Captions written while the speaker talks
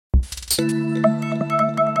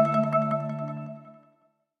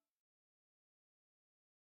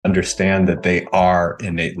understand that they are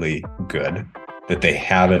innately good, that they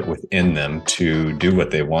have it within them to do what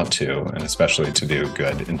they want to, and especially to do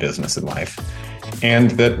good in business and life. And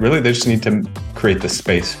that really they just need to create the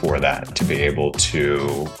space for that to be able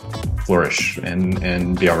to flourish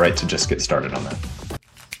and be all right to just get started on that.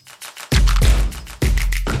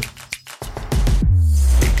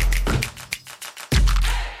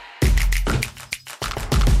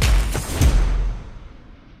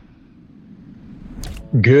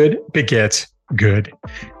 Good begets good.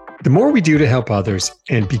 The more we do to help others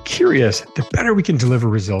and be curious, the better we can deliver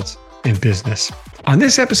results in business. On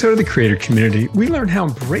this episode of the Creator Community, we learn how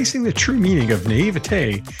embracing the true meaning of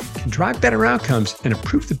naivety can drive better outcomes and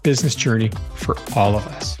improve the business journey for all of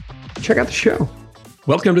us. Check out the show.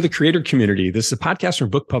 Welcome to the Creator Community. This is a podcast from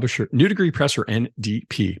book publisher New Degree Press, or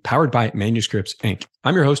NDP, powered by Manuscripts, Inc.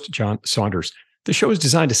 I'm your host, John Saunders. The show is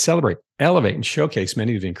designed to celebrate, elevate, and showcase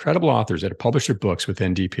many of the incredible authors that have published their books with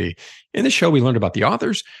NDP. In the show, we learned about the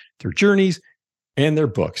authors, their journeys, and their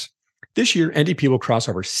books. This year, NDP will cross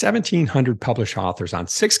over 1,700 published authors on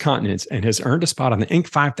 6 continents and has earned a spot on the Inc.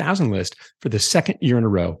 5000 list for the second year in a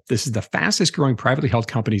row. This is the fastest growing privately held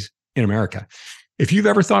companies in America. If you've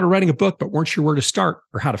ever thought of writing a book but weren't sure where to start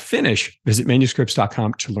or how to finish, visit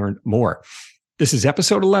manuscripts.com to learn more. This is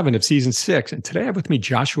episode 11 of season 6, and today I have with me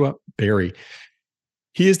Joshua Berry.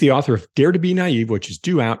 He is the author of Dare to Be Naive, which is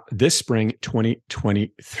due out this spring,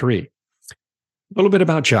 2023. A little bit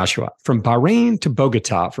about Joshua. From Bahrain to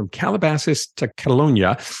Bogota, from Calabasas to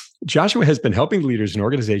Catalonia, Joshua has been helping leaders and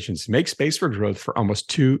organizations make space for growth for almost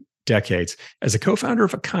 2 decades. As a co-founder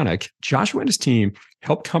of Iconic, Joshua and his team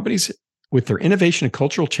help companies with their innovation and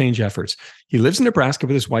cultural change efforts. He lives in Nebraska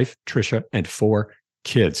with his wife, Tricia, and 4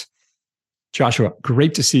 kids. Joshua,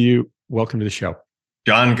 great to see you. Welcome to the show.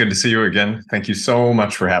 John, good to see you again. Thank you so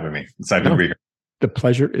much for having me. Excited to be here. The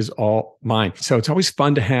pleasure is all mine. So it's always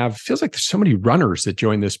fun to have, feels like there's so many runners that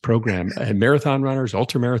join this program, marathon runners,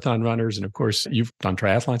 ultra marathon runners, and of course, you've done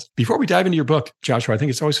triathlons. Before we dive into your book, Joshua, I think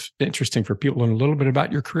it's always interesting for people to learn a little bit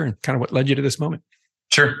about your career and kind of what led you to this moment.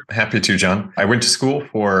 Sure. Happy to, John. I went to school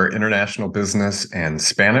for international business and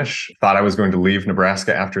Spanish. Thought I was going to leave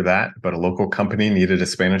Nebraska after that, but a local company needed a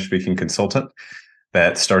Spanish-speaking consultant.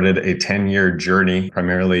 That started a 10-year journey,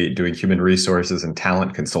 primarily doing human resources and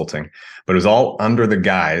talent consulting. But it was all under the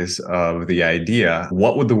guise of the idea,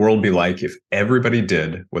 what would the world be like if everybody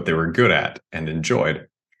did what they were good at and enjoyed?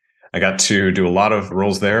 I got to do a lot of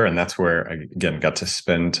roles there, and that's where I, again, got to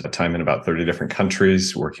spend time in about 30 different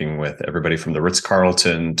countries, working with everybody from the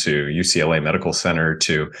Ritz-Carlton to UCLA Medical Center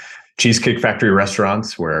to Cheesecake Factory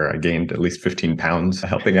restaurants, where I gained at least 15 pounds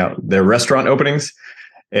helping out their restaurant openings.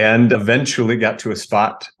 And eventually got to a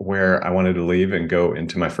spot where I wanted to leave and go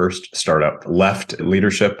into my first startup. Left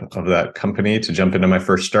leadership of that company to jump into my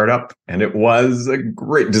first startup. And it was a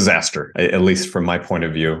great disaster, at least from my point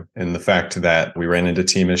of view, in the fact that we ran into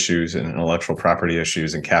team issues and intellectual property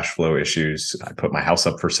issues and cash flow issues. I put my house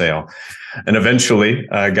up for sale. And eventually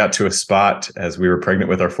I got to a spot as we were pregnant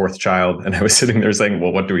with our 4th child. And I was sitting there saying,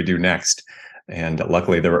 well, what do we do next? And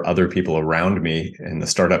luckily, there were other people around me in the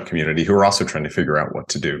startup community who were also trying to figure out what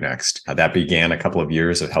to do next. That began a couple of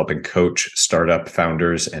years of helping coach startup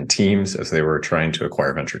founders and teams as they were trying to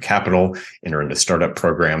acquire venture capital, enter into startup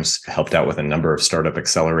programs, helped out with a number of startup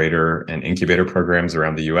accelerator and incubator programs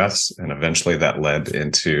around the US. And eventually that led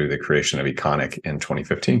into the creation of Iconic in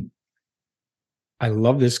 2015. I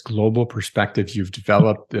love this global perspective you've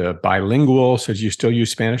developed, bilingual. So do you still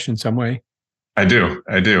use Spanish in some way? I do.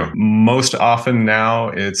 Most often now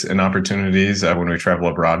it's in opportunities when we travel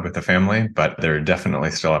abroad with the family, but there are definitely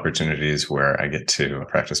still opportunities where I get to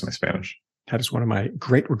practice my Spanish. That is one of my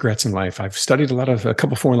great regrets in life. I've studied a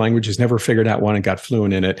couple foreign languages, never figured out one and got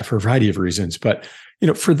fluent in it for a variety of reasons. But,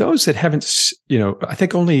 for those that haven't, I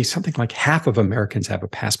think only something like half of Americans have a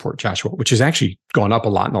passport, Joshua, which has actually gone up a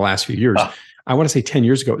lot in the last few years. I want to say 10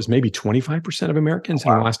 years ago, it was maybe 25% of Americans.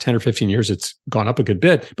 Wow. In the last 10 or 15 years, it's gone up a good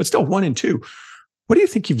bit, but still 1 in 2. What do you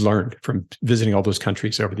think you've learned from visiting all those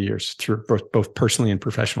countries over the years, through both personally and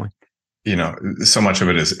professionally? So much of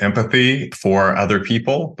it is empathy for other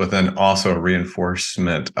people, but then also a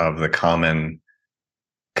reinforcement of the common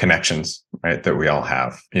connections, right, that we all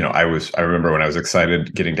have. I remember when I was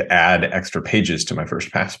excited getting to add extra pages to my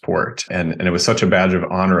first passport, and it was such a badge of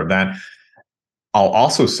honor of that. I'll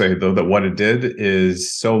also say, though, that what it did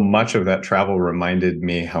is so much of that travel reminded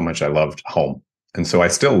me how much I loved home. And so I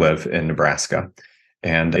still live in Nebraska.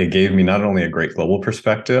 And it gave me not only a great global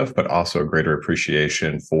perspective, but also a greater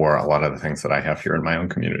appreciation for a lot of the things that I have here in my own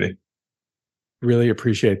community. Really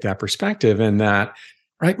appreciate that perspective. And that,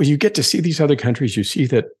 right, when you get to see these other countries, you see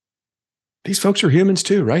that these folks are humans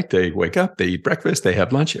too, right? They wake up, they eat breakfast, they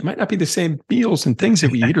have lunch. It might not be the same meals and things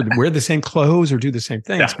that we eat or wear the same clothes or do the same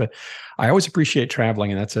things, but I always appreciate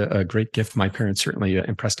traveling. And that's a great gift my parents certainly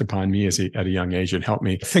impressed upon me at a young age and helped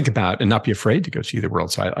me think about and not be afraid to go see the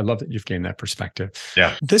world. So I love that you've gained that perspective.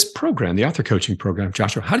 Yeah. This program, the author coaching program,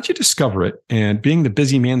 Joshua, how did you discover it? And being the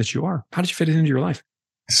busy man that you are, how did you fit it into your life?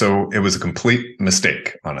 So it was a complete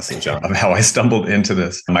mistake, honestly, John, of how I stumbled into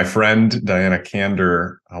this. My friend, Diana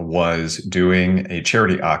Kander, was doing a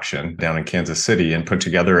charity auction down in Kansas City and put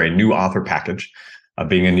together a new author package.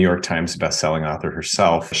 Being a New York Times bestselling author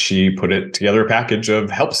herself, she put it together a package of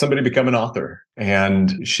help somebody become an author.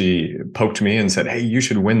 And she poked me and said, hey, you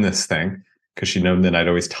should win this thing, because she'd known that I'd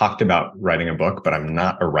always talked about writing a book, but I'm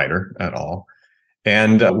not a writer at all.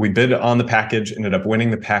 And we bid on the package, ended up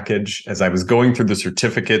winning the package. As I was going through the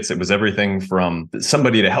certificates, it was everything from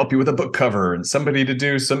somebody to help you with a book cover and somebody to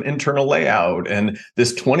do some internal layout and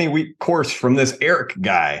this 20-week course from this Eric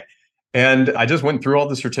guy. And I just went through all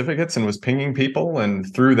the certificates and was pinging people.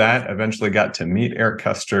 And through that, eventually got to meet Eric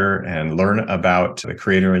Custer and learn about the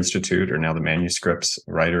Creator Institute, or now the Manuscripts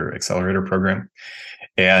Writer Accelerator Program.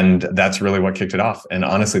 And that's really what kicked it off. And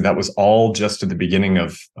honestly, that was all just at the beginning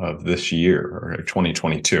of this year, or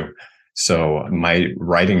 2022. So my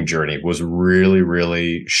writing journey was really,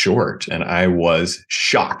 really short. And I was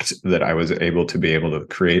shocked that I was able to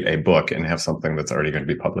create a book and have something that's already going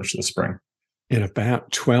to be published this spring. In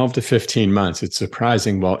about 12 to 15 months. It's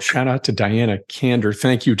surprising. Well, shout out to Diana Kander.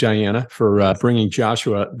 Thank you, Diana, for bringing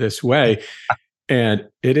Joshua this way. And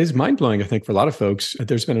it is mind-blowing, I think, for a lot of folks.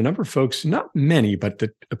 There's been a number of folks, not many, but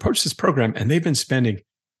that approach this program, and they've been spending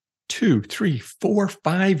 2, 3, 4,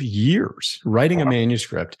 5 years writing a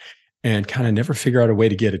manuscript and kind of never figure out a way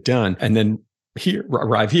to get it done. And then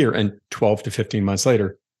arrive here, and 12 to 15 months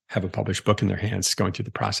later, have a published book in their hands, going through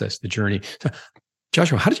the process, the journey. So,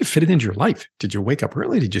 Joshua, how did you fit it into your life? Did you wake up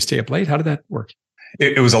early? Did you stay up late? How did that work?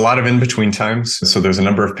 It was a lot of in-between times. So there's a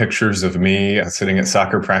number of pictures of me sitting at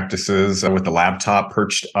soccer practices with the laptop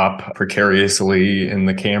perched up precariously in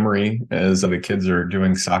the Camry as the kids are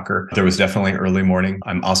doing soccer. There was definitely early morning.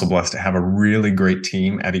 I'm also blessed to have a really great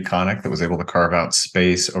team at Econic that was able to carve out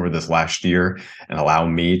space over this last year and allow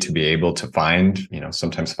me to be able to find,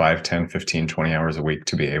 sometimes 5, 10, 15, 20 hours a week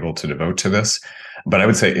to be able to devote to this. But I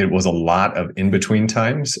would say it was a lot of in-between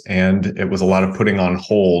times, and it was a lot of putting on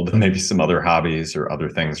hold maybe some other hobbies or other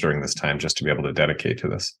things during this time just to be able to dedicate to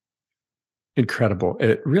this. Incredible.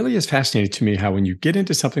 It really is fascinating to me how when you get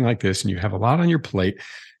into something like this and you have a lot on your plate,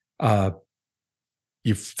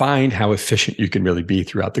 you find how efficient you can really be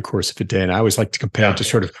throughout the course of a day. And I always like to compare it to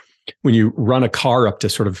sort of when you run a car up to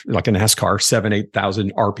sort of like a NASCAR,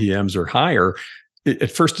 7,000-8,000 RPMs or higher.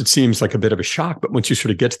 At first, it seems like a bit of a shock, but once you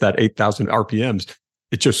sort of get to that 8,000 RPMs,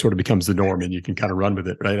 it just sort of becomes the norm and you can kind of run with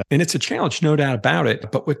it, right? And it's a challenge, no doubt about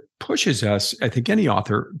it. But what pushes us, I think any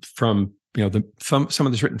author from,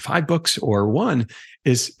 someone that's written 5 books or 1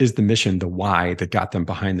 is the mission, the why that got them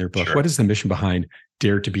behind their book. Sure. What is the mission behind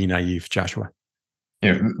Dare to Be Naive, Joshua?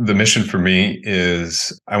 The mission for me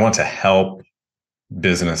is I want to help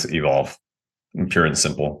business evolve, pure and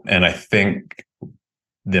simple. And I think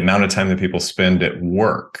the amount of time that people spend at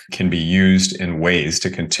work can be used in ways to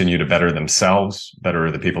continue to better themselves,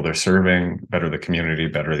 better the people they're serving, better the community,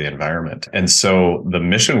 better the environment. And so the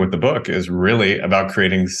mission with the book is really about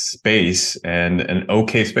creating space and an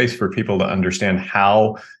okay space for people to understand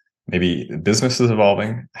how maybe business is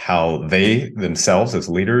evolving, how they themselves as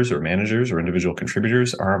leaders or managers or individual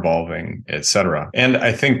contributors are evolving, et cetera. And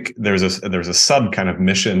I think there's a sub kind of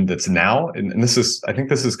mission that's now, and I think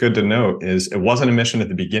this is good to note, is it wasn't a mission at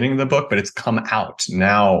the beginning of the book, but it's come out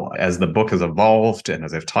now as the book has evolved and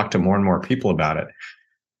as I've talked to more and more people about it.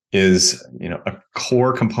 Is, a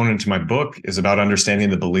core component to my book is about understanding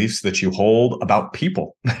the beliefs that you hold about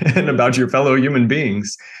people and about your fellow human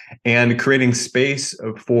beings, and creating space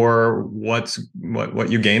for what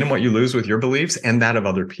you gain and what you lose with your beliefs and that of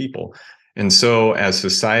other people. And so as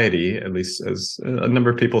society, at least as a number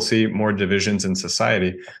of people see more divisions in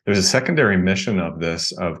society, there's a secondary mission of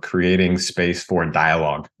this, of creating space for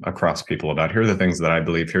dialogue across people about here are the things that I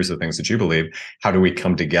believe, here's the things that you believe. How do we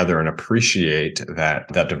come together and appreciate that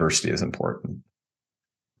diversity is important?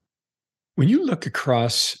 When you look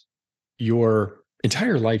across your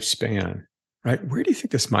entire lifespan, right, where do you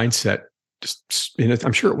think this mindset,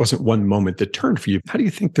 I'm sure it wasn't one moment that turned for you. How do you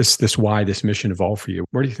think this why, this mission evolved for you?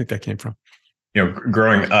 Where do you think that came from?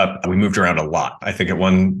 Growing up, we moved around a lot. I think at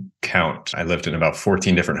one count, I lived in about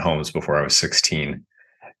 14 different homes before I was 16.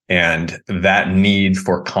 And that need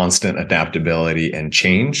for constant adaptability and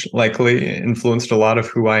change likely influenced a lot of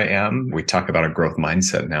who I am. We talk about a growth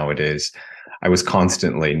mindset nowadays. I was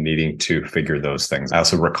constantly needing to figure those things. I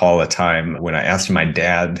also recall a time when I asked my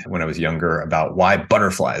dad when I was younger about why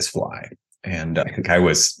butterflies fly. And I think I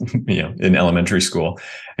was, in elementary school.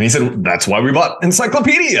 And he said, that's why we bought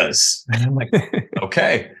encyclopedias. And I'm like,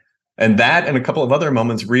 okay. And that and a couple of other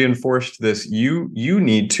moments reinforced this. You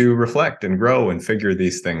need to reflect and grow and figure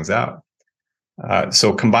these things out.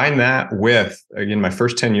 So combine that with, again, my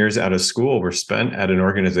first 10 years out of school were spent at an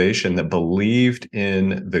organization that believed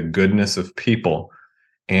in the goodness of people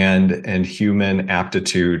and human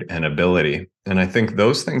aptitude and ability. And I think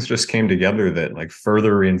those things just came together that like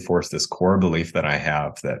further reinforce this core belief that I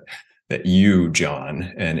have that you,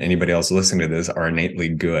 John, and anybody else listening to this are innately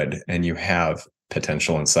good and you have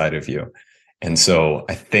potential inside of you. And so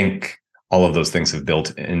I think all of those things have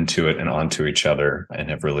built into it and onto each other and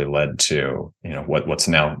have really led to, what's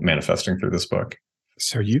now manifesting through this book.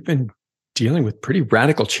 So you've been dealing with pretty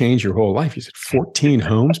radical change your whole life. You said 14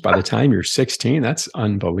 homes by the time you're 16. That's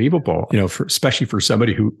unbelievable. Especially for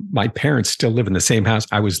somebody who, my parents still live in the same house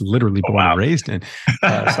I was literally born and raised in.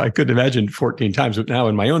 So I couldn't imagine 14 times. But now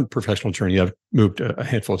in my own professional journey, I've moved a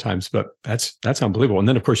handful of times, but that's unbelievable. And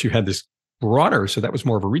then of course you had this broader, so that was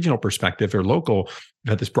more of a regional perspective or local. You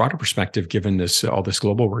had this broader perspective given this all this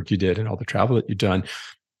global work you did and all the travel that you've done.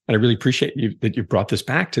 And I really appreciate that you brought this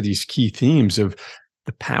back to these key themes of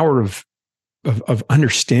the power of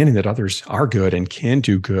understanding that others are good and can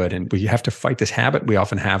do good. And we have to fight this habit we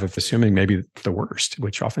often have of assuming maybe the worst,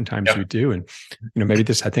 which oftentimes we do. And, maybe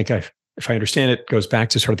this, I think if I understand it, goes back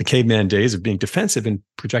to sort of the caveman days of being defensive and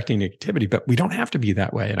projecting negativity, but we don't have to be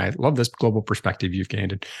that way. And I love this global perspective you've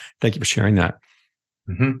gained. And thank you for sharing that.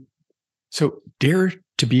 Mm-hmm. So Dare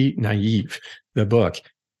to Be Naive, the book,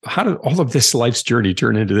 how did all of this life's journey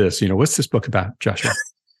turn into this? What's this book about, Joshua?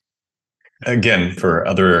 Again, for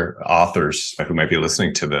other authors who might be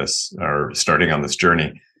listening to this or starting on this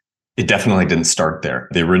journey, it definitely didn't start there.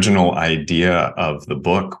 The original idea of the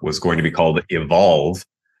book was going to be called Evolve,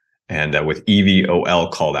 and with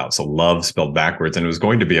EVOL called out. So love spelled backwards. And it was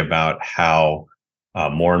going to be about how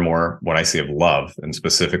more and more what I see of love, and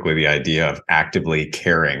specifically the idea of actively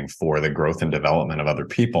caring for the growth and development of other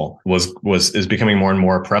people is becoming more and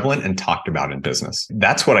more prevalent and talked about in business.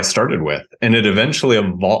 That's what I started with. And it eventually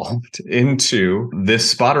evolved into this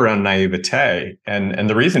spot around naivete. And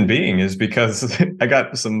the reason being is because I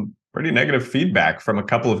got some pretty negative feedback from a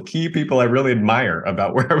couple of key people I really admire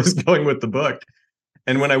about where I was going with the book.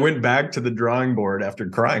 And when I went back to the drawing board after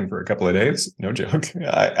crying for a couple of days, no joke,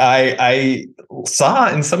 I saw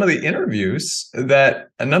in some of the interviews that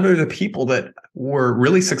a number of the people that were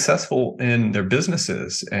really successful in their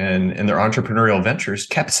businesses and in their entrepreneurial ventures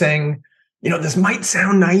kept saying, this might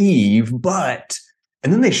sound naive, but,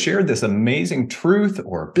 and then they shared this amazing truth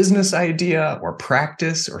or business idea or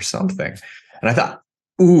practice or something. And I thought,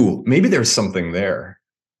 ooh, maybe there's something there.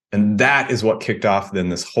 And that is what kicked off then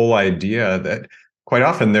this whole idea that quite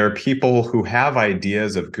often there are people who have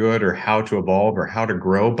ideas of good or how to evolve or how to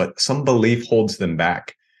grow, but some belief holds them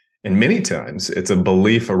back. And many times it's a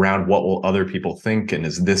belief around what will other people think, and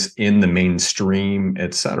is this in the mainstream,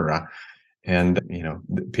 et cetera. And,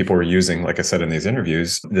 people were using, like I said in these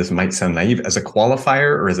interviews, this might sound naive as a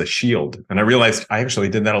qualifier or as a shield. And I realized I actually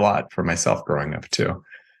did that a lot for myself growing up too.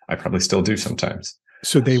 I probably still do sometimes.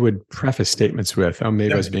 So they would preface statements with,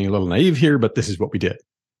 maybe I was being a little naive here, but this is what we did.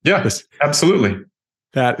 Yeah, absolutely.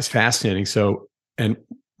 That is fascinating. So, and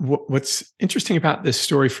what's interesting about this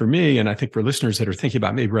story for me, and I think for listeners that are thinking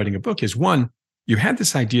about maybe writing a book, is one, you had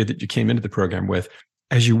this idea that you came into the program with.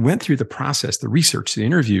 As you went through the process, the research, the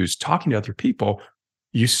interviews, talking to other people,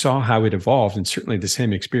 you saw how it evolved, and certainly the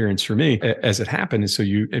same experience for me as it happened. And so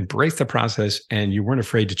you embraced the process and you weren't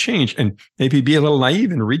afraid to change and maybe be a little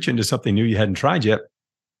naive and reach into something new you hadn't tried yet,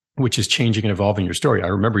 which is changing and evolving your story. I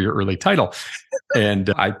remember your early title, and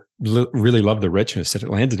I really love the richness that it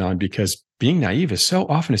landed on, because being naive is so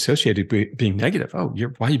often associated with being negative. Oh,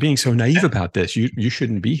 why are you being so naive about this? You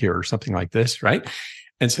shouldn't be here, or something like this, right?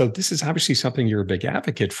 And so this is obviously something you're a big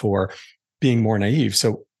advocate for, being more naive.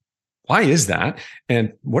 So why is that?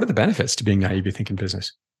 And what are the benefits to being naive, you think, in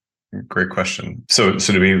business? Great question. So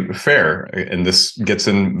to be fair, and this gets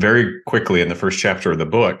in very quickly in the first chapter of the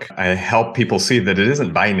book, I help people see that it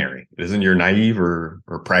isn't binary. It isn't you're naive or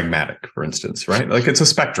pragmatic, for instance, right? Like it's a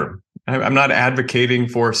spectrum. I'm not advocating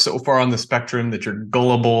for so far on the spectrum that you're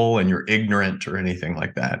gullible and you're ignorant or anything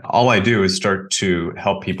like that. All I do is start to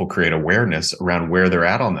help people create awareness around where they're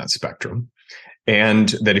at on that spectrum.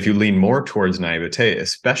 And that if you lean more towards naivete,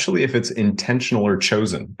 especially if it's intentional or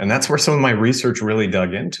chosen, and that's where some of my research really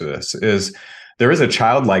dug into this, is there is a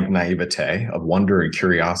childlike naivete of wonder and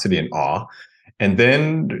curiosity and awe. And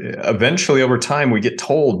then eventually over time, we get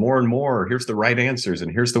told more and more, here's the right answers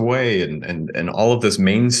and here's the way. And all of this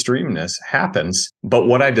mainstreamness happens. But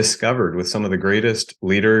what I discovered with some of the greatest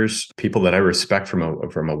leaders, people that I respect from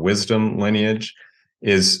a wisdom lineage,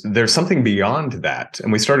 is there's something beyond that.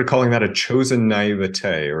 And we started calling that a chosen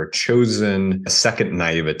naivete or a chosen second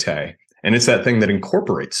naivete. And it's that thing that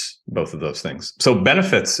incorporates both of those things. So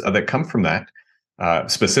benefits that come from that.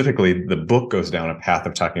 Specifically, the book goes down a path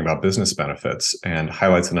of talking about business benefits and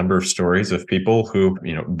highlights a number of stories of people who,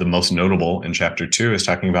 the most notable in chapter 2 is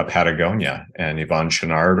talking about Patagonia and Yvon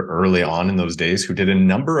Chouinard early on in those days, who did a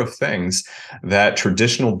number of things that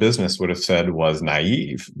traditional business would have said was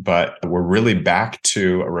naive, but were really back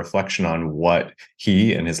to a reflection on what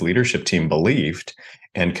he and his leadership team believed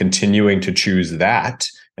and continuing to choose that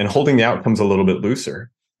and holding the outcomes a little bit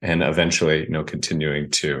looser. And eventually, continuing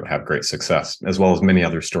to have great success, as well as many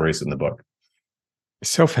other stories in the book.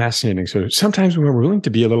 So fascinating. So sometimes when we're willing to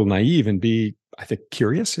be a little naive and be, I think,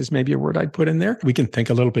 curious is maybe a word I'd put in there, we can think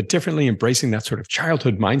a little bit differently, embracing that sort of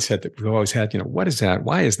childhood mindset that we've always had. What is that?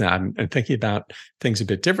 Why is that? And thinking about things a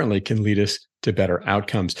bit differently can lead us to better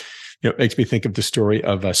outcomes. It makes me think of the story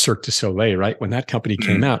of Cirque du Soleil, right? When that company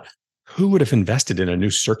came out, who would have invested in a new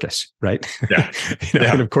circus, right? Yeah.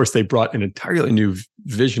 And of course, they brought an entirely new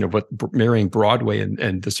vision of what marrying Broadway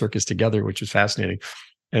and the circus together, which was fascinating.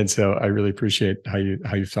 And so I really appreciate how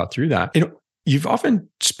you thought through that. You've often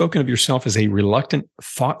spoken of yourself as a reluctant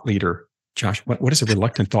thought leader. Josh, what is a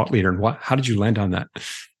reluctant thought leader, and how did you land on that?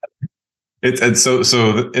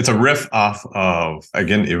 It's a riff off of,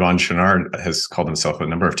 again, Yvon Chouinard has called himself a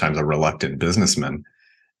number of times a reluctant businessman.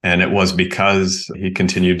 And it was because he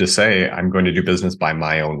continued to say, I'm going to do business by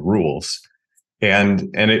my own rules. And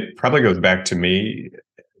it probably goes back to me.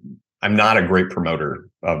 I'm not a great promoter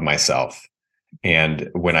of myself. And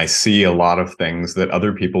when I see a lot of things that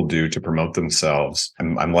other people do to promote themselves,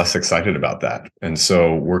 I'm less excited about that. And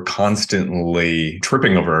so we're constantly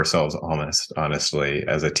tripping over ourselves, honestly,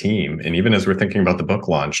 as a team. And even as we're thinking about the book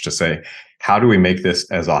launch, to say, how do we make this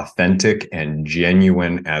as authentic and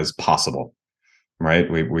genuine as possible?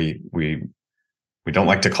 Right? We don't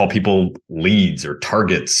like to call people leads or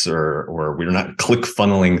targets or we're not click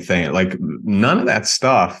funneling thing. Like none of that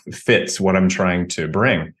stuff fits what I'm trying to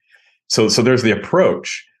bring. So there's the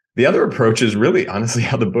approach. The other approach is really honestly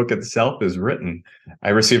how the book itself is written. I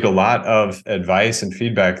received a lot of advice and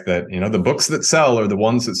feedback that, the books that sell are the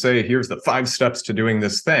ones that say, here's the 5 steps to doing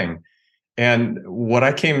this thing. And what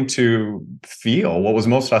I came to feel, what was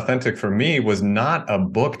most authentic for me, was not a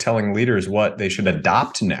book telling leaders what they should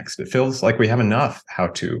adopt next. It feels like we have enough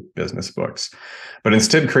how-to business books, but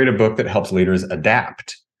instead create a book that helps leaders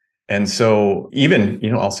adapt. And so even,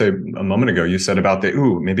 I'll say a moment ago, you said about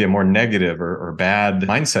maybe a more negative or bad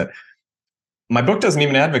mindset. My book doesn't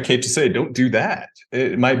even advocate to say, don't do that.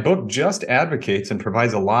 My book just advocates and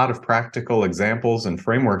provides a lot of practical examples and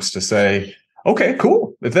frameworks to say, okay,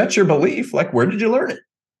 cool. If that's your belief, where did you learn it?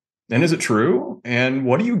 And is it true? And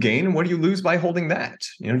what do you gain and what do you lose by holding that?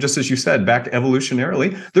 Just as you said, back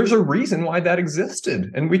evolutionarily, there's a reason why that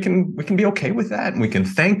existed. And we can be okay with that. And we can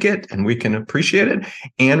thank it and we can appreciate it.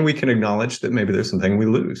 And we can acknowledge that maybe there's something we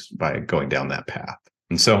lose by going down that path.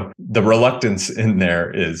 And so the reluctance in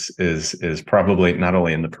there is probably not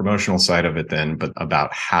only in the promotional side of it then, but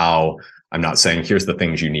about how I'm not saying here's the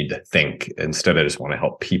things you need to think. Instead, I just want to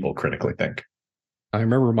help people critically think. I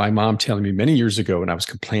remember my mom telling me many years ago when I was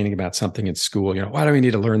complaining about something in school, why do we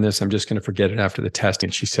need to learn this? I'm just going to forget it after the test.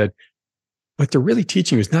 And she said, what they're really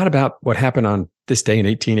teaching you is not about what happened on this day in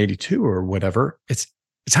 1882 or whatever. It's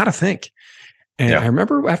how to think. And I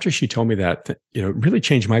remember after she told me that, it really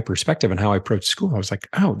changed my perspective on how I approached school. I was like,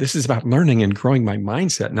 oh, this is about learning and growing my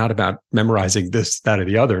mindset, not about memorizing this, that, or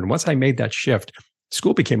the other. And once I made that shift,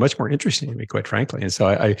 school became much more interesting to me, quite frankly. And so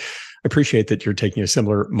I appreciate that you're taking a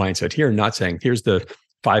similar mindset here, not saying here's the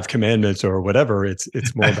 5 commandments or whatever. It's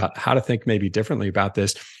more about how to think maybe differently about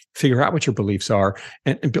this, figure out what your beliefs are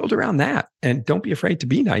and build around that. And don't be afraid to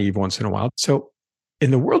be naive once in a while. So in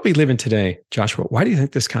the world we live in today, Joshua, why do you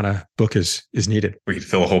think this kind of book is needed? We could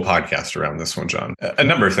fill a whole podcast around this one, John. A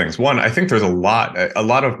number of things. One, I think there's a lot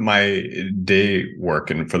of my day work,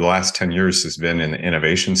 and for the last 10 years has been in the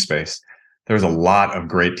innovation space. There's a lot of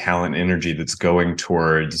great talent and energy that's going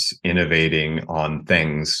towards innovating on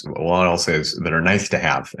things, what I'll say is that are nice to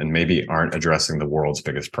have and maybe aren't addressing the world's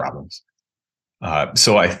biggest problems.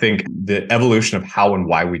 So I think the evolution of how and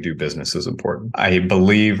why we do business is important. I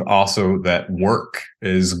believe also that work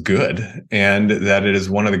is good and that it is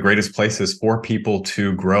one of the greatest places for people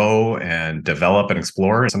to grow and develop and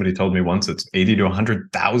explore. Somebody told me once it's 80 to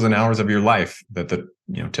 100,000 hours of your life that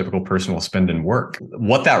typical person will spend in work.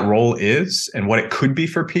 What that role is and what it could be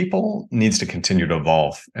for people needs to continue to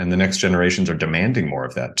evolve. And the next generations are demanding more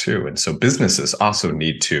of that too. And so businesses also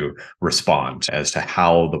need to respond as to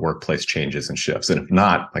how the workplace changes and shifts. And if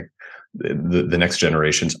not, like the next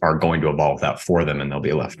generations are going to evolve that for them and they'll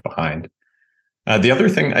be left behind. The other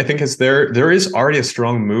thing I think is there is already a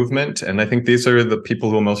strong movement, and I think these are the people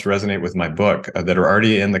who will most resonate with my book that are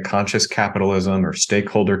already in the conscious capitalism or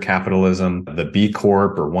stakeholder capitalism, the B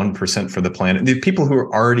Corp or 1% for the planet, the people who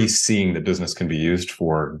are already seeing that business can be used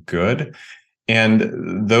for good.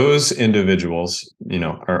 And those individuals,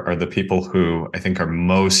 are the people who I think are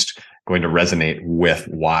most going to resonate with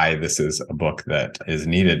why this is a book that is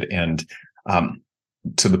needed. And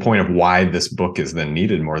to the point of why this book is then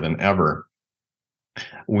needed more than ever,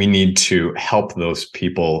 we need to help those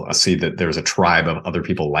people see that there's a tribe of other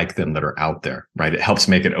people like them that are out there, right? It helps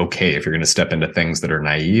make it okay if you're going to step into things that are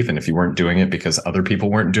naive. And if you weren't doing it because other people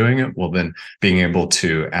weren't doing it, well, then being able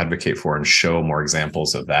to advocate for and show more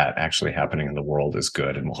examples of that actually happening in the world is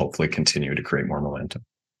good and will hopefully continue to create more momentum.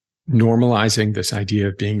 Normalizing this idea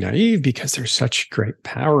of being naive, because there's such great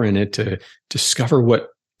power in it to discover what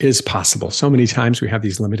is possible. So many times we have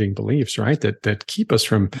these limiting beliefs, right? That keep us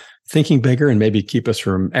from thinking bigger and maybe keep us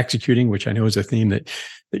from executing, which I know is a theme that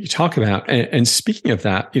you talk about. And speaking of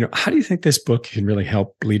that, how do you think this book can really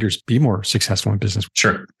help leaders be more successful in business?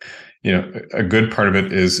 Sure. A good part of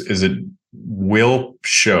it is it will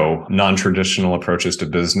show non-traditional approaches to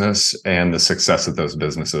business and the success that those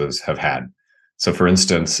businesses have had. So for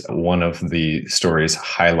instance, one of the stories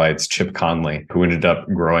highlights Chip Conley, who ended up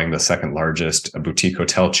growing the second largest boutique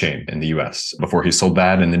hotel chain in the US before he sold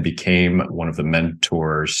that and then became one of the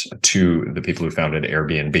mentors to the people who founded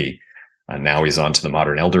Airbnb. Now he's on to the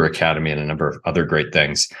Modern Elder Academy and a number of other great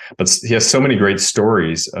things. But he has so many great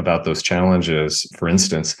stories about those challenges. For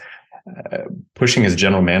instance, pushing his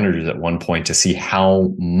general managers at one point to see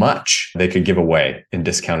how much they could give away in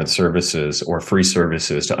discounted services or free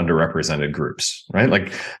services to underrepresented groups, right?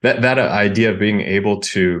 Like that idea of being able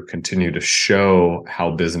to continue to show how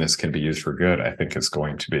business can be used for good, I think is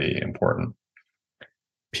going to be important.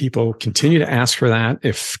 People continue to ask for that.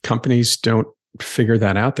 If companies don't figure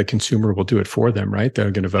that out, the consumer will do it for them, right? They're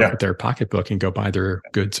going to vote with their pocketbook and go buy their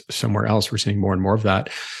goods somewhere else. We're seeing more and more of that,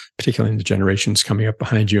 particularly in the generations coming up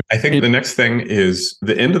behind you. I think the next thing is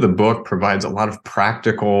the end of the book provides a lot of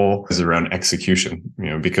practical around execution,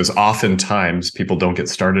 because oftentimes people don't get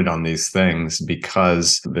started on these things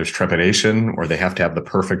because there's trepidation or they have to have the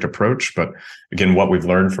perfect approach. But again, what we've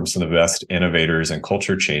learned from some of the best innovators and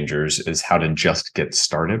culture changers is how to just get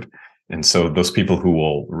started. And so those people who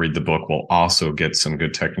will read the book will also get some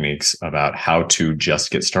good techniques about how to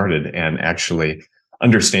just get started and actually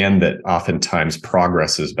understand that oftentimes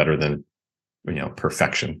progress is better than,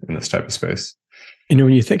 perfection in this type of space. When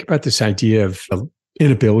you think about this idea of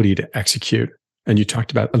inability to execute, and you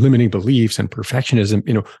talked about limiting beliefs and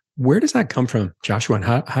perfectionism, where does that come from, Joshua? And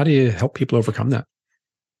how do you help people overcome that?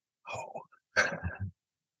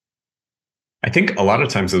 I think a lot of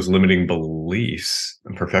times those limiting beliefs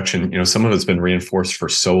and perfection, some of it's been reinforced for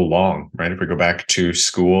so long, right? If we go back to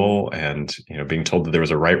school and, being told that there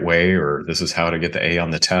was a right way or this is how to get the A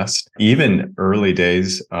on the test, even early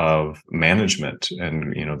days of management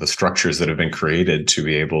and, the structures that have been created to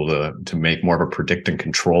be able to make more of a predict and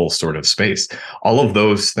control sort of space. All of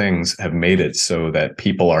those things have made it so that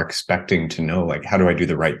people are expecting to know, like, how do I do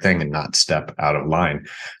the right thing and not step out of line?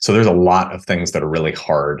 So there's a lot of things that are really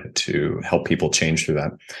hard to help people change through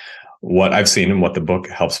that. What I've seen and what the book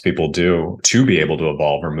helps people do to be able to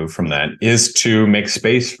evolve or move from that is to make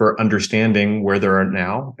space for understanding where they're at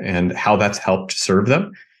now and how that's helped serve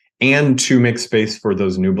them, and to make space for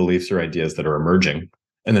those new beliefs or ideas that are emerging,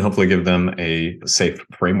 and then hopefully give them a safe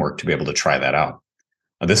framework to be able to try that out.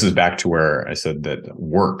 This is back to where I said that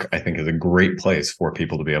work, I think, is a great place for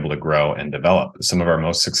people to be able to grow and develop. Some of our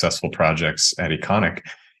most successful projects at Econic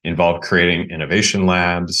involve creating innovation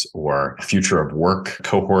labs or future of work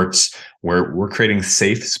cohorts where we're creating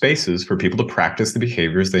safe spaces for people to practice the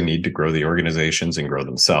behaviors they need to grow the organizations and grow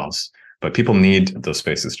themselves. But people need those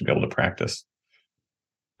spaces to be able to practice.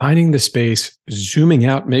 Finding the space, zooming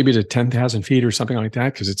out maybe to 10,000 feet or something like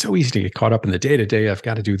that, because it's so easy to get caught up in the day-to-day. I've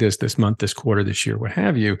got to do this month, this quarter, this year, what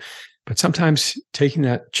have you. But sometimes taking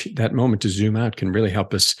that moment to zoom out can really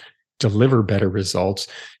help us deliver better results,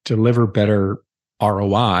 deliver better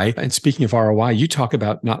ROI. And speaking of ROI, you talk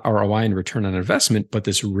about not ROI and return on investment, but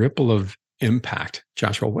this ripple of impact.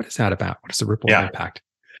 Joshua, what is that about? What is the ripple of impact?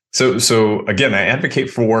 So again, I advocate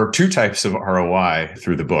for two types of ROI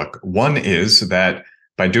through the book. One is that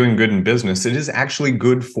by doing good in business, it is actually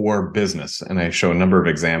good for business. And I show a number of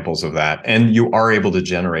examples of that. And you are able to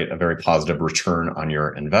generate a very positive return on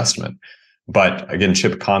your investment. But again,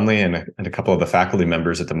 Chip Conley and a couple of the faculty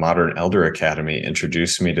members at the Modern Elder Academy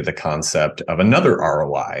introduced me to the concept of another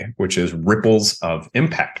ROI, which is ripples of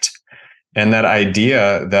impact. And that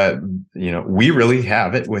idea that, we really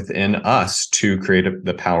have it within us to create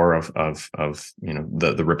the power of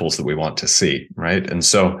the ripples that we want to see, right? And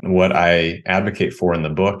so what I advocate for in the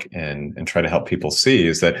book and try to help people see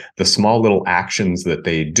is that the small little actions that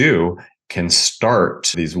they do can start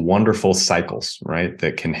these wonderful cycles, right?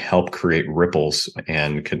 That can help create ripples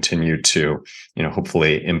and continue to,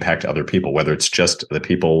 hopefully impact other people, whether it's just the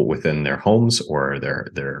people within their homes or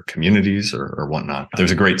their communities or whatnot.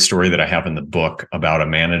 There's a great story that I have in the book about a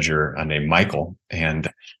manager named Michael, and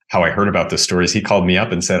how I heard about this story is he called me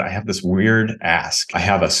up and said, I have this weird ask. I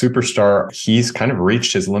have a superstar. He's kind of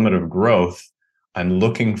reached his limit of growth. I'm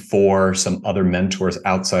looking for some other mentors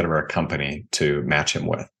outside of our company to match him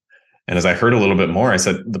with. And as I heard a little bit more, I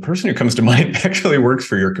said, the person who comes to mind actually works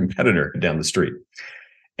for your competitor down the street.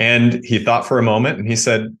 And he thought for a moment and he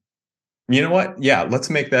said, you know what? Yeah, let's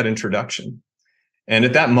make that introduction. And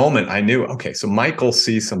at that moment, I knew, okay, so Michael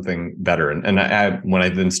sees something better. And when I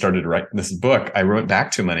then started writing this book, I went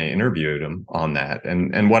back to him and I interviewed him on that.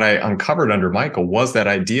 And what I uncovered under Michael was that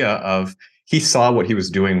idea of he saw what he was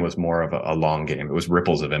doing was more of a long game. It was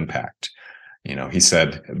ripples of impact. He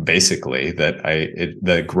said basically that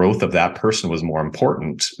the growth of that person was more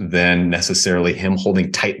important than necessarily him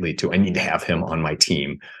holding tightly to, I need to have him on my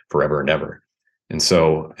team forever and ever. And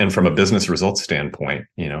so, and from a business results standpoint,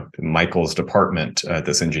 Michael's department at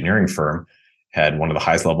this engineering firm had one of the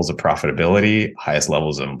highest levels of profitability, highest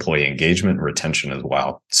levels of employee engagement and retention as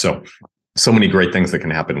well. So many great things that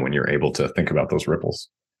can happen when you're able to think about those ripples.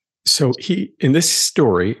 So in this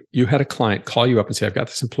story, you had a client call you up and say, I've got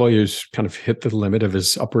this employee who's kind of hit the limit of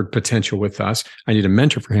his upward potential with us. I need a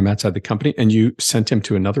mentor for him outside the company. And you sent him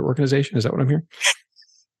to another organization. Is that what I'm hearing?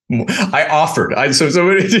 I offered.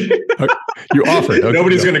 You offered. Okay,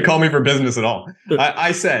 Nobody's going to call me for business at all.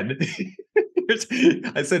 I said, here's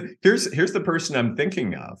the person I'm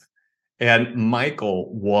thinking of. And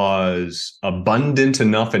Michael was abundant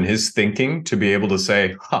enough in his thinking to be able to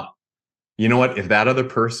say, you know what? If that other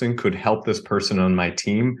person could help this person on my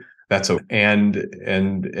team, that's okay. And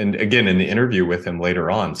again, in the interview with him later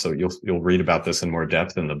on, so you'll read about this in more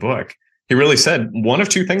depth in the book. He really said one of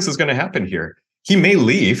two things is going to happen here. He may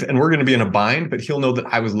leave and we're going to be in a bind, but he'll know that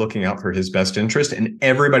I was looking out for his best interest, and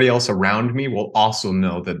everybody else around me will also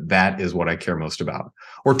know that that is what I care most about.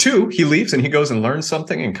 Or two, he leaves and he goes and learns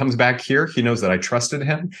something and comes back here. He knows that I trusted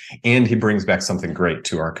him and he brings back something great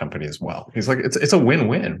to our company as well. He's like, it's a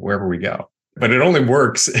win-win wherever we go. But it only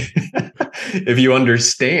works if you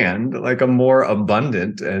understand like a more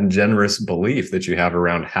abundant and generous belief that you have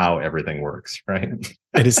around how everything works, right?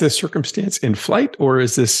 And is this circumstance in flight, or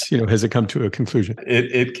is this, has it come to a conclusion?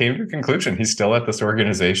 It came to a conclusion. He's still at this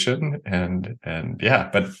organization, and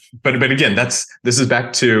yeah, but again, this is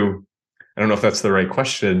back to, I don't know if that's the right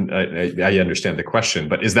question. I understand the question,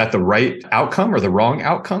 but is that the right outcome or the wrong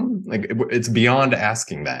outcome? Like it's beyond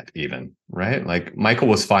asking that even, right? Like Michael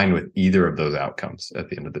was fine with either of those outcomes at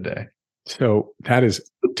the end of the day. So that is,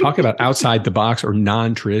 talk about outside the box or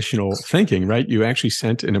non-traditional thinking, right? You actually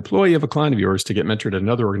sent an employee of a client of yours to get mentored at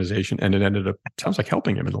another organization, and it ended up, sounds like,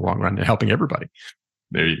 helping him in the long run and helping everybody.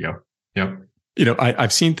 There you go. Yep.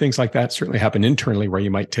 I've seen things like that certainly happen internally where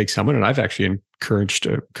you might take someone, and I've actually encouraged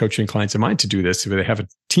coaching clients of mine to do this. Where they have a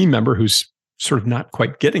team member who's sort of not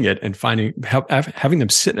quite getting it, and having them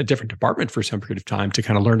sit in a different department for some period of time to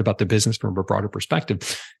kind of learn about the business from a broader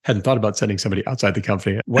perspective. Hadn't thought about sending somebody outside the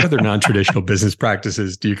company. What other non-traditional business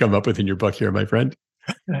practices do you come up with in your book here, my friend?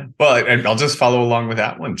 Well, and I'll just follow along with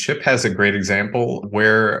that one. Chip has a great example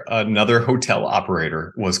where another hotel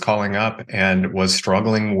operator was calling up and was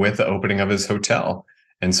struggling with the opening of his hotel.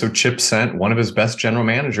 And so Chip sent one of his best general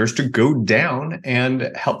managers to go down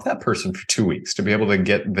and help that person for 2 weeks to be able to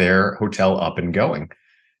get their hotel up and going.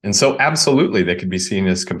 And so absolutely, they could be seen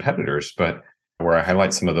as competitors. But where I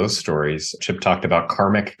highlight some of those stories, Chip talked about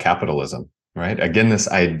karmic capitalism. Right. Again, this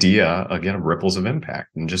idea, of ripples of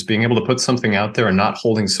impact, and just being able to put something out there and not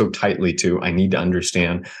holding so tightly to, I need to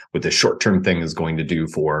understand what the short-term thing is going to do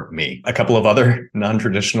for me. A couple of other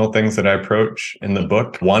non-traditional things that I approach in the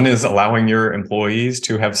book. One is allowing your employees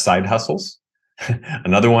to have side hustles.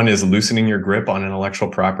 Another one is loosening your grip on intellectual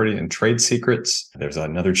property and trade secrets. There's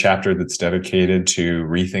another chapter that's dedicated to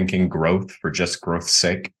rethinking growth for just growth's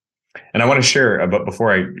sake. And I want to share, but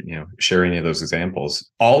before I share any of those examples,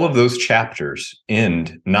 all of those chapters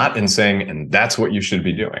end not in saying, and that's what you should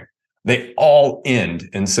be doing. they all end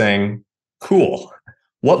in saying, cool.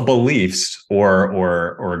 What beliefs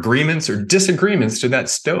or agreements or disagreements did that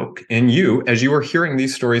stoke in you as you were hearing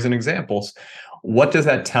these stories and examples? What does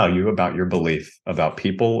that tell you about your belief about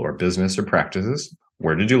people or business or practices?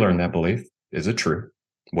 Where did you learn that belief? Is it true?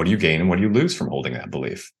 What do you gain and what do you lose from holding that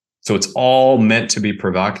belief? So it's all meant to be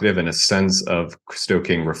provocative in a sense of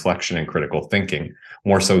stoking reflection and critical thinking,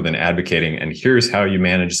 more so than advocating, and here's how you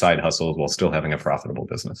manage side hustles while still having a profitable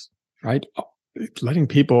business. Right? Letting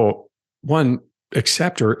people, one,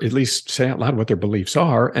 accept or at least say out loud what their beliefs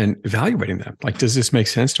are and evaluating them. Like, does this make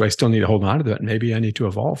sense? Do I still need to hold on to that? Maybe I need to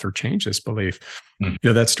evolve or change this belief.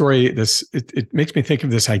 That story, it makes me think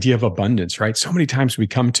of this idea of abundance, right? So many times we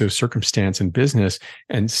come to a circumstance in business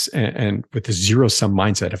and with this zero-sum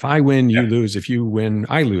mindset. If I win, you lose. If you win,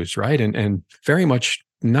 I lose, right? And very much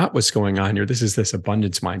not what's going on here. This is this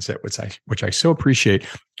abundance mindset, which I so appreciate.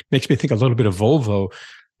 Makes me think a little bit of Volvo,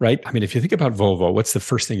 right? I mean, if you think about Volvo, what's the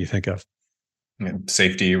first thing you think of?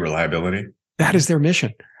 Safety, reliability. That is their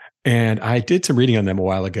mission. And I did some reading on them a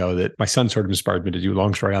while ago that my son sort of inspired me to do.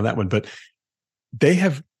 Long story on that one, but they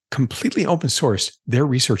have completely open sourced their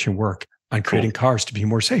research and work on creating cars to be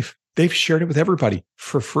more safe. They've shared it with everybody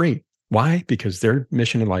for free. Why? Because their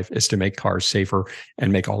mission in life is to make cars safer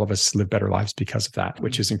and make all of us live better lives because of that,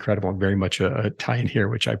 which is incredible and very much a tie-in here,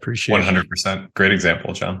 which I appreciate. 100%. Great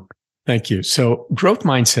example, John. Thank you. So growth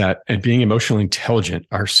mindset and being emotionally intelligent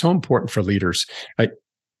are so important for leaders.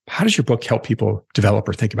 How does your book help people develop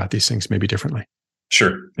or think about these things maybe differently?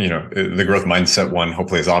 Sure. The growth mindset one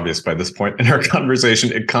hopefully is obvious by this point in our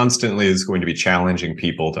conversation. It constantly is going to be challenging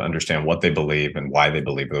people to understand what they believe and why they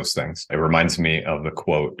believe those things. It reminds me of the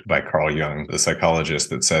quote by Carl Jung, the psychologist,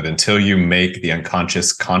 that said, until you make the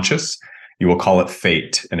unconscious conscious, you will call it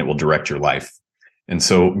fate and it will direct your life. And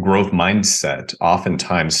so growth mindset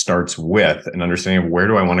oftentimes starts with an understanding of where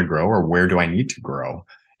do I want to grow or where do I need to grow?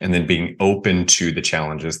 And then being open to the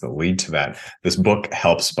challenges that lead to that. This book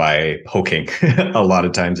helps by poking a lot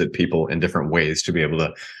of times at people in different ways to be able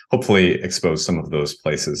to hopefully expose some of those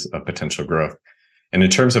places of potential growth. And in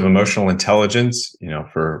terms of emotional intelligence,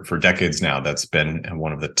 for decades now, that's been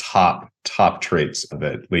one of the top traits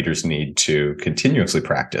that leaders need to continuously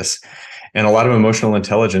practice. And a lot of emotional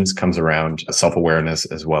intelligence comes around self-awareness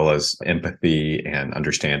as well as empathy and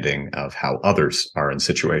understanding of how others are in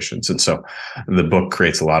situations. And so the book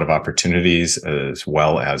creates a lot of opportunities as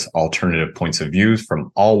well as alternative points of view from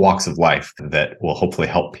all walks of life that will hopefully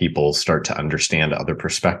help people start to understand other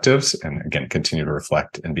perspectives and, again, continue to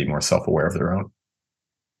reflect and be more self-aware of their own.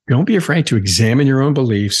 Don't be afraid to examine your own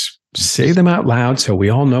beliefs, say them out loud so we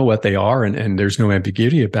all know what they are and there's no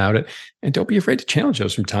ambiguity about it. And don't be afraid to challenge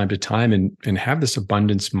those from time to time and have this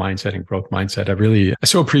abundance mindset and growth mindset. I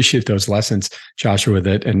so appreciate those lessons, Joshua,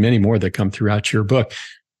 and many more that come throughout your book.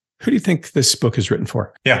 Who do you think this book is written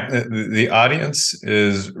for? Yeah, the audience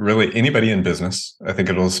is really anybody in business. I think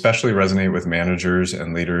it'll especially resonate with managers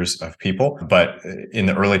and leaders of people. But in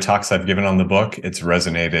the early talks I've given on the book, it's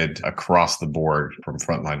resonated across the board from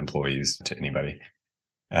frontline employees to anybody.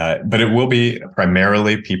 But it will be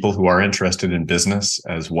primarily people who are interested in business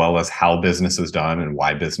as well as how business is done and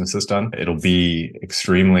why business is done. It'll be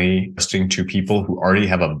extremely interesting to people who already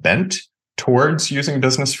have a bent towards using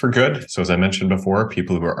business for good. So as I mentioned before,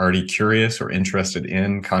 people who are already curious or interested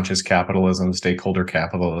in conscious capitalism, stakeholder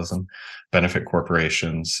capitalism, benefit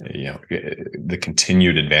corporations, the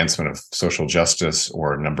continued advancement of social justice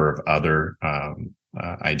or a number of other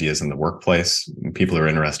ideas in the workplace, people who are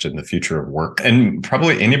interested in the future of work, and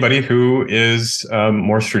probably anybody who is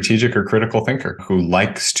more strategic or critical thinker, who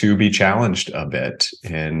likes to be challenged a bit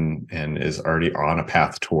and is already on a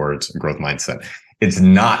path towards a growth mindset. It's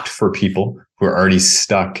not for people who are already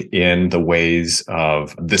stuck in the ways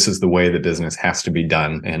of this is the way the business has to be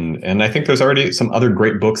done. And I think there's already some other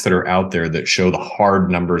great books that are out there that show the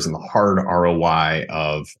hard numbers and the hard ROI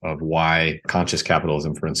of why conscious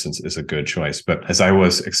capitalism, for instance, is a good choice. But as I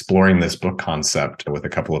was exploring this book concept with a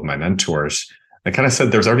couple of my mentors, I kind of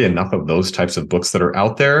said there's already enough of those types of books that are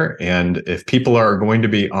out there. And if people are going to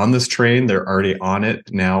be on this train, they're already on it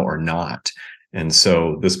now or not. And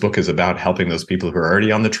so this book is about helping those people who are already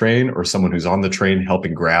on the train or someone who's on the train,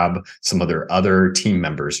 helping grab some of their other team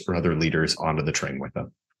members or other leaders onto the train with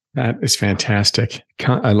them. That is fantastic.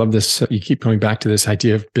 I love this. You keep going back to this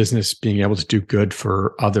idea of business being able to do good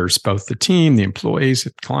for others, both the team, the employees,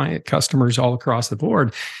 client, customers, all across the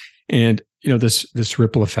board. And, this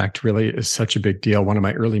ripple effect really is such a big deal. One of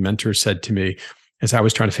my early mentors said to me, as I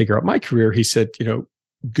was trying to figure out my career, he said,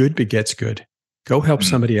 good begets good. Go help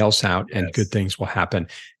somebody else out and Yes. good things will happen.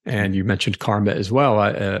 And you mentioned karma as well.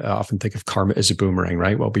 I often think of karma as a boomerang,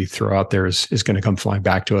 right? What we throw out there is going to come flying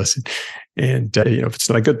back to us. And if it's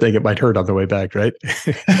not a good thing, it might hurt on the way back, right?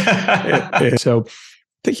 and so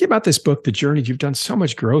thinking about this book, The Journey, you've done so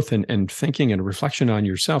much growth and thinking and reflection on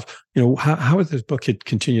yourself. How has this book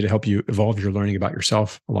continue to help you evolve your learning about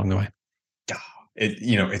yourself along the way?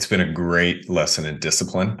 It's been a great lesson in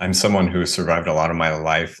discipline. I'm someone who survived a lot of my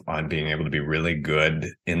life on being able to be really good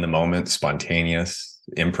in the moment, spontaneous,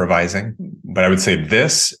 improvising. But I would say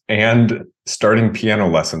this and starting piano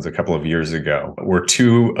lessons a couple of years ago were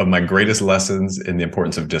two of my greatest lessons in the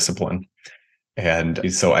importance of discipline.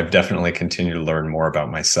 And so I've definitely continued to learn more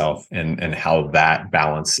about myself and how that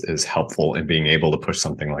balance is helpful in being able to push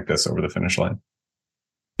something like this over the finish line.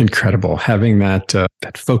 Incredible. Having that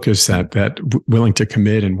focus, that willing to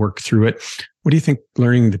commit and work through it. What do you think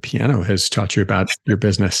learning the piano has taught you about your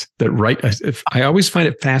business? I always find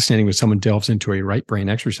it fascinating when someone delves into a right brain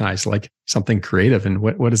exercise, like something creative. And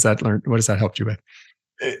what does that learn? What has that helped you with?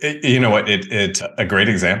 It's a great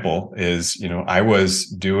example is, I was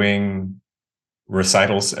doing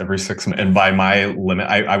recitals every 6 months. And by my limit,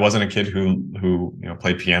 I wasn't a kid who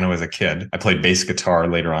played piano as a kid. I played bass guitar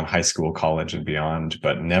later on, high school, college, and beyond,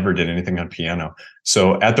 but never did anything on piano.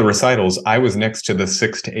 So at the recitals, I was next to the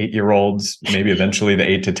 6 to 8 year olds, maybe eventually the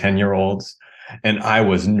 8 to 10 year olds. And I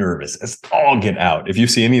was nervous as all get out. If you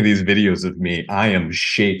see any of these videos of me, I am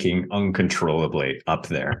shaking uncontrollably up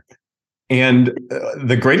there. And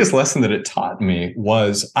the greatest lesson that it taught me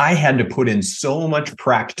was I had to put in so much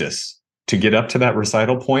practice to get up to that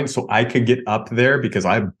recital point so I could get up there because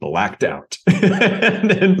I blacked out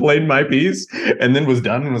and played my piece and then was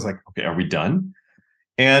done and was like, okay, are we done?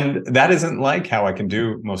 And that isn't like how I can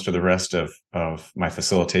do most of the rest of my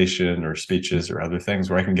facilitation or speeches or other things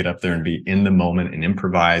where I can get up there and be in the moment and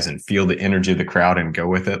improvise and feel the energy of the crowd and go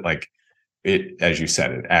with it. Like it, as you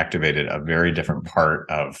said, it activated a very different part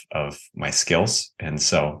of my skills. And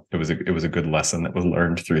so it was a good lesson that was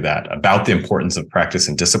learned through that about the importance of practice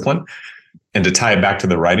and discipline. And to tie it back to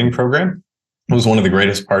the writing program, it was one of the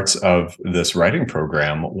greatest parts of this writing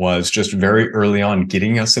program was just very early on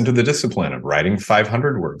getting us into the discipline of writing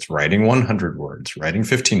 500 words, writing 100 words, writing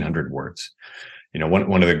 1,500 words.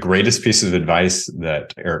 One of the greatest pieces of advice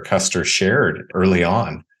that Eric Custer shared early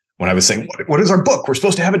on when I was saying, what is our book? We're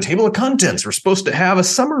supposed to have a table of contents. We're supposed to have a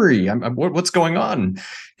summary. What's going on?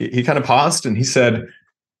 He kind of paused and he said,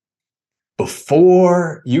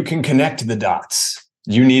 before you can connect the dots,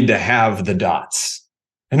 you need to have the dots.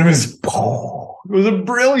 And it was a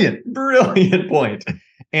brilliant, brilliant point.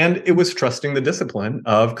 And it was trusting the discipline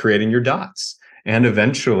of creating your dots. And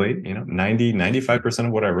eventually, 95%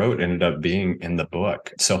 of what I wrote ended up being in the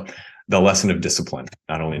book. So the lesson of discipline,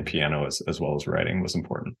 not only in piano as well as writing, was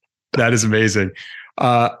important. That is amazing.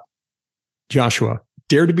 Joshua,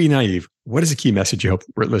 Dare to be Naive. What is the key message you hope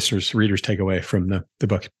readers take away from the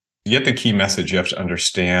book? Yet the key message, you have to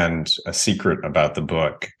understand a secret about the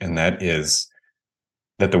book, and that is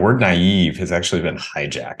that the word naive has actually been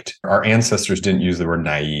hijacked. Our ancestors didn't use the word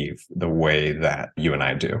naive the way that you and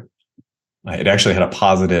I do. It actually had a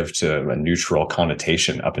positive to a neutral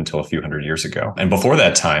connotation up until a few hundred years ago. And before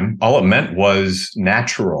that time, all it meant was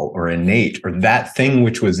natural or innate or that thing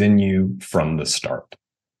which was in you from the start.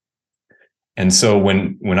 And so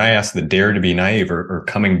when I ask the dare to be naive or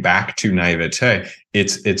coming back to naivete,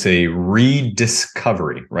 it's a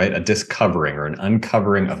rediscovery, right? A discovering or an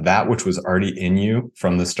uncovering of that which was already in you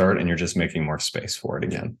from the start, and you're just making more space for it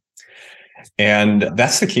again. And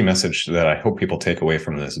that's the key message that I hope people take away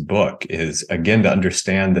from this book is, again, to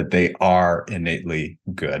understand that they are innately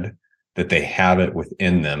good, that they have it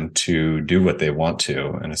within them to do what they want to,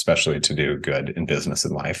 and especially to do good in business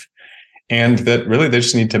and life. And that really they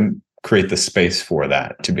just need to create the space for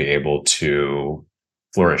that to be able to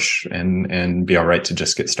flourish and be all right to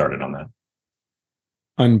just get started on that.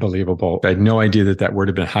 Unbelievable. I had no idea that word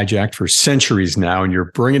had been hijacked for centuries now, and you're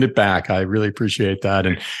bringing it back. I really appreciate that.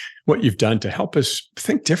 And what you've done to help us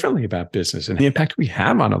think differently about business and the impact we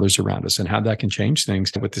have on others around us and how that can change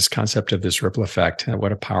things with this concept of this ripple effect.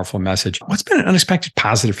 What a powerful message. What's been an unexpected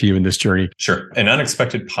positive for you in this journey? Sure. An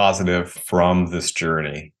unexpected positive from this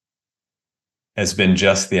journey has been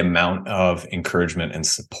just the amount of encouragement and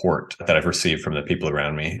support that I've received from the people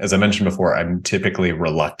around me. As I mentioned before, I'm typically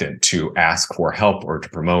reluctant to ask for help or to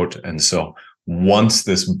promote. And so once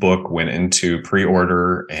this book went into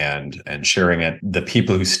pre-order and sharing it, the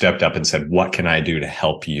people who stepped up and said, what can I do to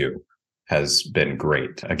help you, has been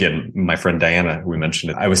great. Again, my friend Diana, who we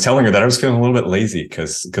mentioned, I was telling her that I was feeling a little bit lazy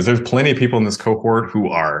because there's plenty of people in this cohort who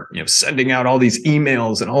are sending out all these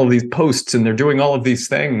emails and all of these posts, and they're doing all of these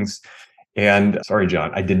things. And sorry,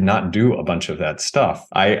 John, I did not do a bunch of that stuff.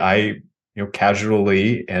 I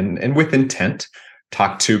casually and with intent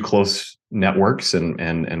talked to close networks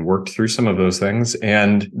and worked through some of those things.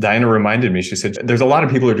 And Diana reminded me, she said, there's a lot of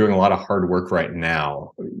people who are doing a lot of hard work right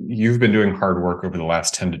now. You've been doing hard work over the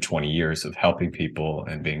last 10 to 20 years of helping people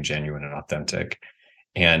and being genuine and authentic.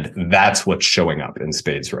 And that's what's showing up in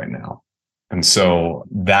spades right now. And so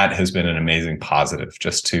that has been an amazing positive,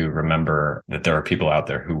 just to remember that there are people out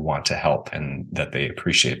there who want to help and that they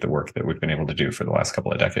appreciate the work that we've been able to do for the last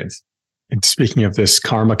couple of decades. And speaking of this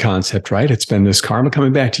karma concept, right? It's been this karma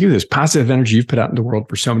coming back to you. This positive energy you've put out in the world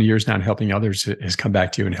for so many years now and helping others has come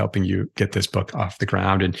back to you and helping you get this book off the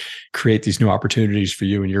ground and create these new opportunities for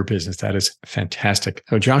you and your business. That is fantastic.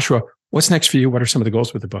 So Joshua, what's next for you? What are some of the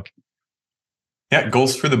goals with the book? Yeah,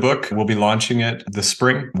 goals for the book. We'll be launching it this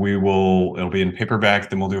spring. It'll be in paperback,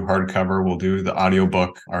 then we'll do hardcover. We'll do the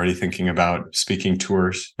audiobook. Already thinking about speaking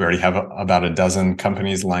tours. We already have about a dozen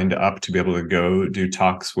companies lined up to be able to go do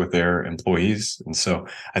talks with their employees. And so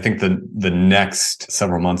I think the next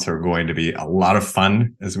several months are going to be a lot of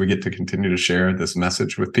fun as we get to continue to share this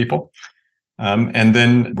message with people. And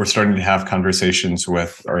then we're starting to have conversations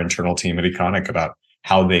with our internal team at Econic about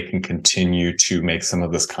how they can continue to make some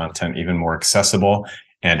of this content even more accessible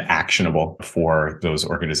and actionable for those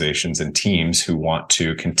organizations and teams who want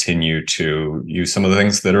to continue to use some of the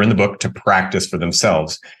things that are in the book to practice for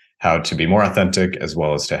themselves how to be more authentic as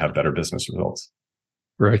well as to have better business results.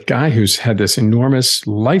 For a guy who's had this enormous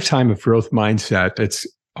lifetime of growth mindset, it's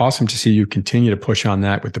awesome to see you continue to push on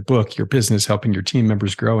that with the book, your business, helping your team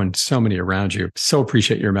members grow, and so many around you. So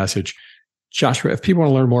appreciate your message. Joshua, if people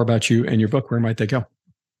want to learn more about you and your book, where might they go?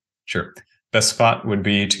 Sure. Best spot would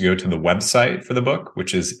be to go to the website for the book,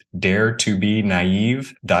 which is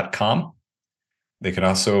daretobenaive.com. They can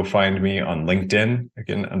also find me on LinkedIn,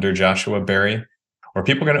 again, under Joshua Berry, or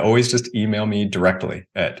people can always just email me directly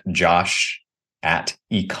at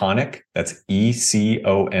josh@econic. That's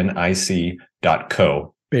ECONIC.co.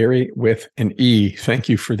 Berry with an E. Thank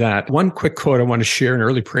you for that. One quick quote I want to share, an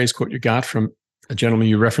early praise quote you got from a gentleman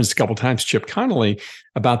you referenced a couple of times, Chip Connolly,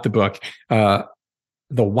 about the book.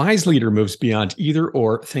 The wise leader moves beyond either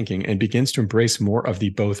or thinking and begins to embrace more of the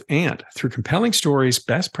both and. Through compelling stories,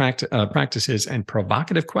 best practices, and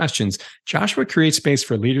provocative questions, Joshua creates space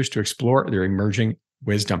for leaders to explore their emerging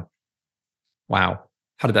wisdom. Wow.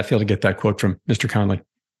 How did that feel to get that quote from Mr. Connolly?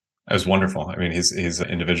 It was wonderful. I mean, he's an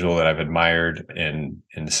individual that I've admired in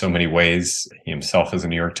so many ways. He himself is a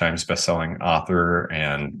New York Times bestselling author,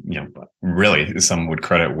 and really, some would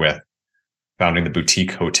credit with founding the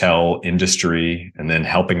boutique hotel industry and then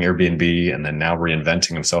helping Airbnb, and then now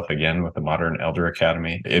reinventing himself again with the Modern Elder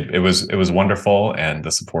Academy. It was wonderful, and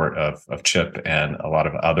the support of Chip and a lot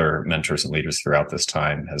of other mentors and leaders throughout this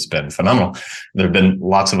time has been phenomenal. There have been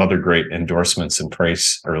lots of other great endorsements and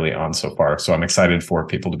praise early on so far. So I'm excited for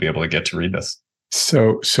people to be able to get to read this.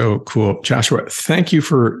 So cool. Joshua, thank you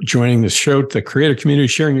for joining this show, the creator community,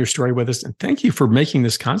 sharing your story with us. And thank you for making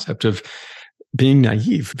this concept of being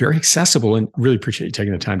naive very accessible, and really appreciate you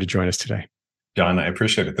taking the time to join us today. John, I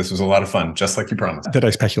appreciate it. This was a lot of fun, just like you promised. That I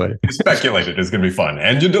speculated. You speculated it's going to be fun,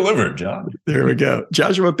 and you delivered, John. There we go.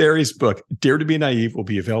 Joshua Berry's book, Dare to be Naive, will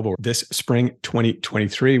be available this spring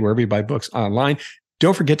 2023, wherever you buy books online.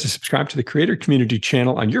 Don't forget to subscribe to the Creator Community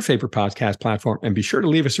channel on your favorite podcast platform, and be sure to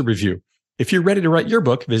leave us a review. If you're ready to write your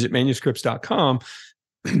book, visit manuscripts.com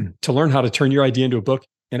to learn how to turn your idea into a book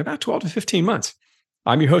in about 12 to 15 months.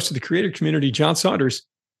 I'm your host of the Creator Community, John Saunders.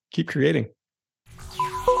 Keep creating.